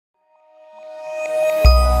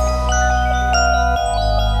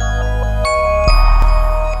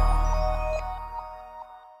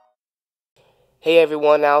Hey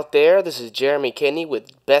everyone out there, this is Jeremy Kinney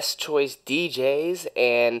with Best Choice DJs,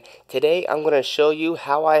 and today I'm going to show you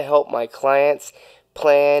how I help my clients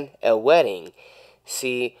plan a wedding.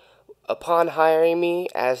 See, upon hiring me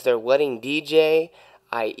as their wedding DJ,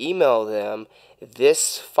 I email them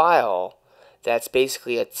this file that's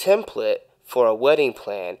basically a template for a wedding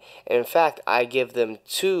plan. And in fact, I give them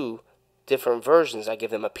two different versions. I give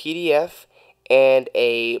them a PDF and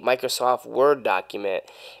a Microsoft Word document,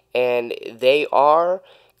 and they are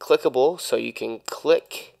clickable, so you can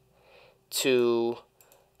click to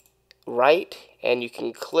write and you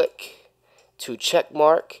can click to check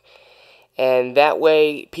mark, and that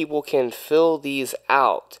way people can fill these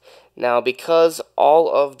out. Now, because all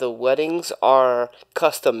of the weddings are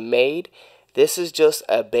custom made, this is just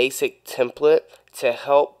a basic template to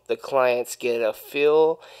help the clients get a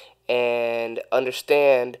feel and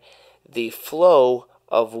understand the flow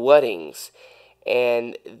of weddings.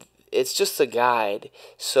 And it's just a guide.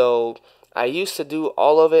 So I used to do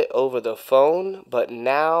all of it over the phone, but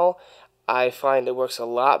now I find it works a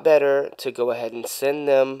lot better to go ahead and send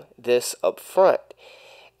them this up front.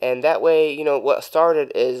 And that way, what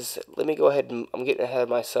started is, let me go ahead and, I'm getting ahead of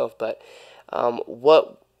myself, but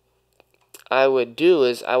what I would do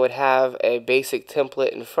is I would have a basic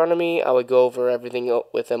template in front of me. I would go over everything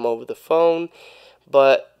with them over the phone,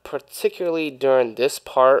 but particularly during this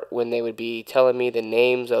part when they would be telling me the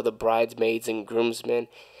names of the bridesmaids and groomsmen,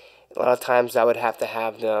 a lot of times I would have to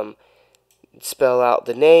have them spell out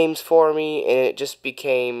the names for me, and it just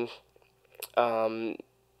became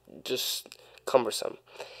just cumbersome.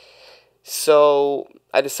 So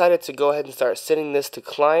I decided to go ahead and start sending this to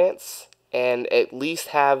clients and at least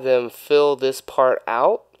have them fill this part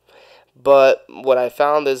out. But what I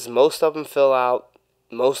found is most of them fill out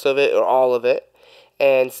most of it or all of it.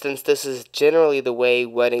 And since this is generally the way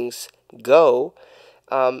weddings go,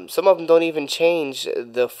 some of them don't even change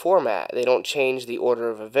the format. They don't change the order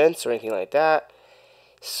of events or anything like that.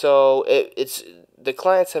 So it's the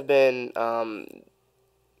clients have been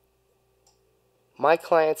my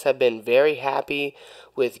clients have been very happy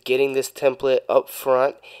with getting this template up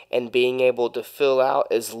front and being able to fill out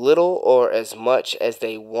as little or as much as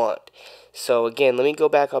they want. So again, let me go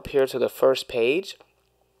back up here to the first page,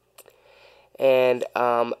 and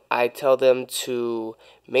I tell them to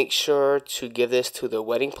make sure to give this to the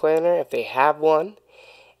wedding planner if they have one.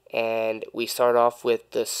 And we start off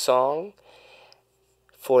with the song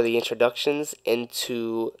for the introductions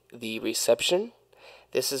into the reception.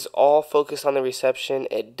 This is all focused on the reception.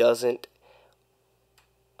 It doesn't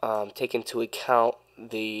take into account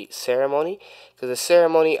the ceremony, because the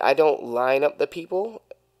ceremony, I don't line up the people,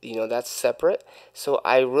 that's separate. So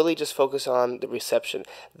I really just focus on the reception.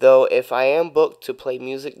 Though if I am booked to play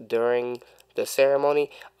music during the ceremony,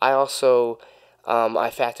 I also I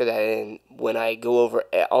factor that in when I go over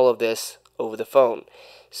all of this over the phone.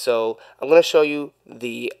 So I'm going to show you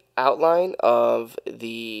the outline of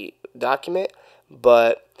the document,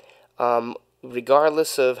 but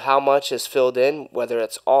regardless of how much is filled in, whether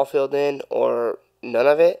it's all filled in or none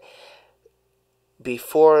of it,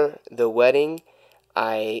 before the wedding,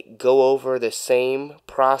 I go over the same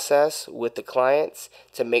process with the clients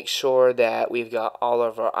to make sure that we've got all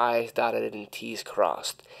of our I's dotted and T's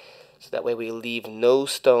crossed. So that way we leave no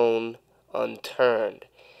stone unturned.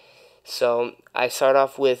 So I start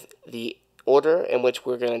off with the order in which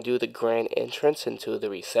we're going to do the grand entrance into the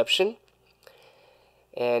reception.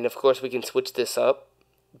 And of course we can switch this up,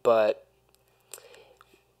 but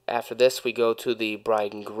after this we go to the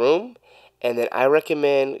bride and groom, and then I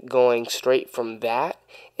recommend going straight from that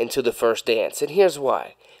into the first dance. And here's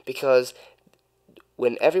why. Because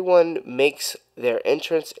when everyone makes their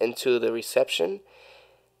entrance into the reception,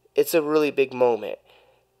 it's a really big moment.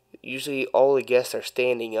 Usually all the guests are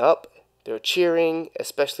standing up. They're cheering,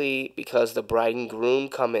 especially because the bride and groom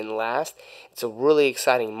come in last. It's a really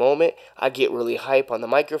exciting moment. I get really hype on the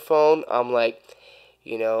microphone. I'm like,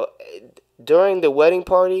 during the wedding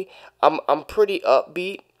party, I'm pretty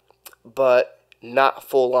upbeat, but not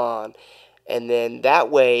full on. And then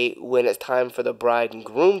that way, when it's time for the bride and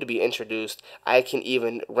groom to be introduced, I can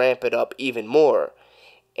even ramp it up even more.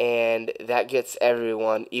 And that gets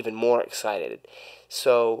everyone even more excited.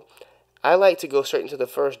 So I like to go straight into the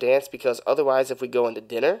first dance, because otherwise if we go into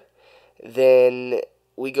dinner, then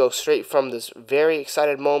we go straight from this very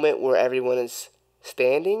excited moment where everyone is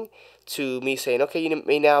standing to me saying, okay, you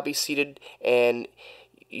may now be seated, and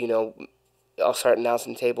I'll start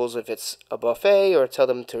announcing tables if it's a buffet, or tell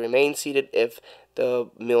them to remain seated if the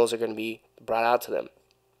meals are going to be brought out to them.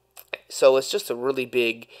 So it's just a really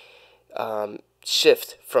big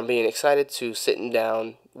shift from being excited to sitting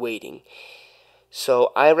down waiting.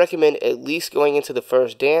 So I recommend at least going into the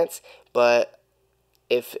first dance, but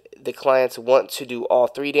if the clients want to do all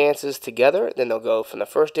three dances together, then they'll go from the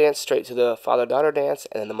first dance straight to the father-daughter dance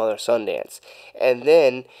and then the mother-son dance. And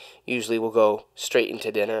then usually we'll go straight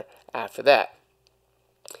into dinner after that.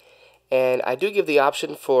 And I do give the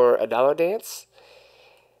option for a dollar dance,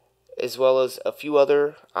 as well as a few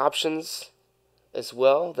other options as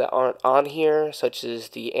well that aren't on here, such as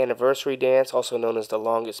the anniversary dance, also known as the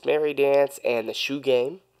longest married dance, and the shoe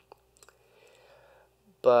game.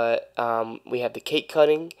 But we have the cake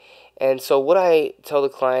cutting. And so what I tell the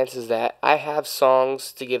clients is that I have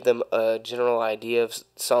songs to give them a general idea of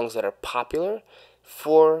songs that are popular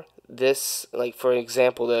for this. Like, for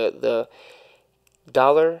example, the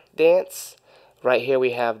dollar dance. Right here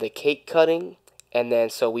we have the cake cutting. And then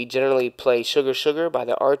so we generally play Sugar Sugar by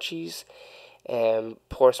the Archies and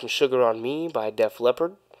Pour Some Sugar on Me by Def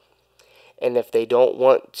Leppard. And if they don't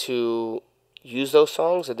want to use those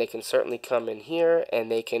songs, then they can certainly come in here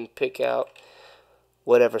and they can pick out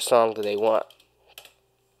whatever song that they want.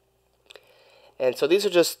 And so these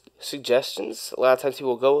are just suggestions. A lot of times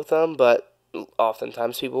people go with them, but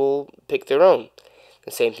oftentimes people pick their own.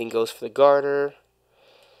 The same thing goes for the garter.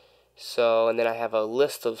 So, and then I have a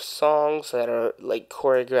list of songs that are like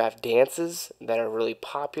choreographed dances that are really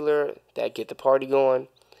popular, that get the party going.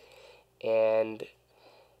 And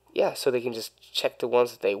yeah, so they can just check the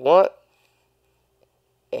ones that they want.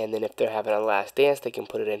 And then if they're having a last dance, they can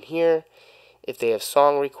put it in here. If they have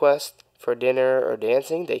song requests for dinner or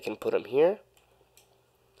dancing, they can put them here.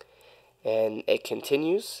 And it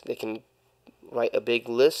continues. They can write a big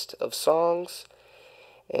list of songs.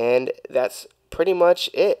 And that's pretty much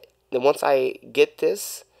it. Then once I get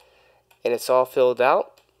this and it's all filled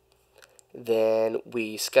out, then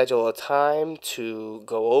we schedule a time to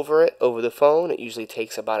go over it over the phone. It usually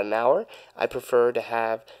takes about an hour. I prefer to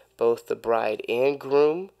have both the bride and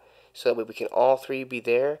groom so that we can all three be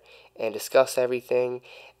there and discuss everything.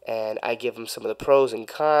 And I give them some of the pros and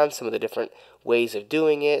cons, some of the different ways of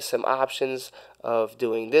doing it, some options of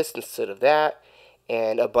doing this instead of that,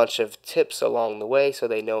 and a bunch of tips along the way so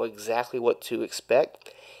they know exactly what to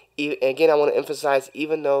expect. Again, I want to emphasize,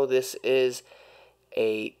 even though this is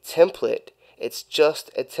a template, it's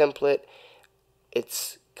just a template.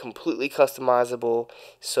 It's completely customizable.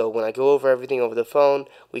 So when I go over everything over the phone,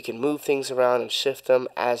 we can move things around and shift them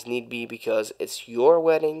as need be because it's your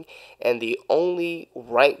wedding, and the only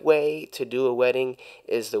right way to do a wedding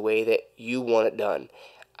is the way that you want it done.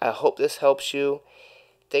 I hope this helps you.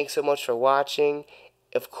 Thanks so much for watching.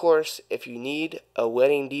 Of course, if you need a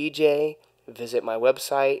wedding DJ, visit my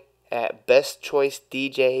website at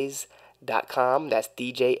bestchoicedjs.com. That's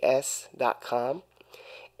DJS.com.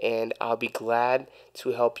 And I'll be glad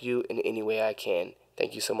to help you in any way I can.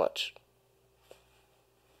 Thank you so much.